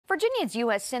Virginia's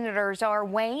U.S. senators are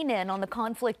weighing in on the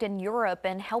conflict in Europe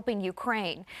and helping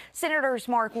Ukraine. Senators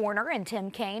Mark Warner and Tim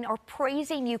Kaine are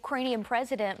praising Ukrainian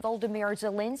President Volodymyr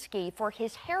Zelensky for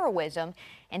his heroism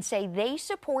and say they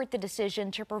support the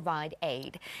decision to provide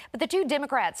aid. But the two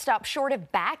Democrats stopped short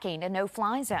of backing a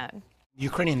no-fly zone. The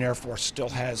Ukrainian Air Force still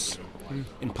has,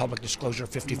 in public disclosure,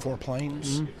 54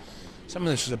 planes. Some of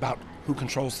this is about who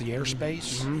controls the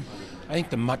airspace. I think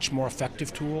the much more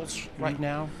effective tools right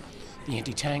now, the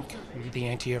anti-tank, the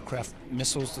anti-aircraft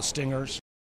missiles, the Stingers.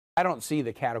 I don't see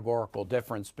the categorical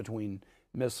difference between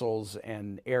missiles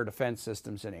and air defense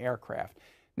systems and aircraft.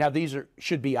 Now, these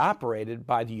should be operated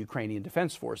by the Ukrainian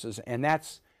Defense Forces, and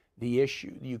that's the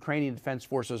issue. The Ukrainian Defense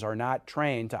Forces are not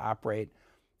trained to operate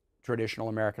traditional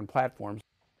American platforms.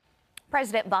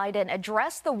 President Biden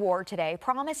addressed the war today,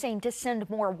 promising to send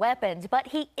more weapons, but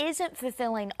he isn't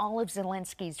fulfilling all of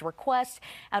Zelensky's requests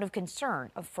out of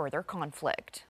concern of further conflict.